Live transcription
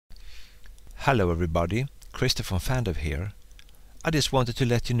Hello everybody, Christopher from Fandom here. I just wanted to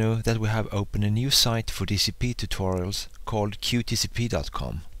let you know that we have opened a new site for DCP tutorials called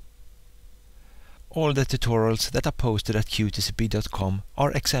CuteDCP.com. All the tutorials that are posted at CuteDCP.com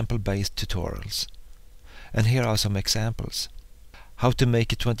are example-based tutorials. And here are some examples. How to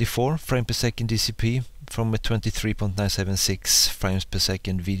make a 24 frame per second DCP from a 23.976 frames per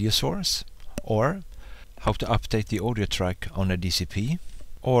second video source, or how to update the audio track on a DCP,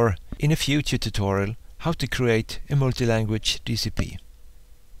 or in a future tutorial how to create a multi-language DCP.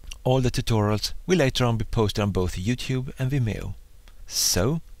 All the tutorials will later on be posted on both YouTube and Vimeo.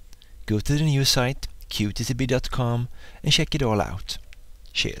 So, go to the new site CuteDCP.com and check it all out.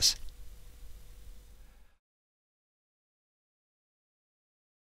 Cheers!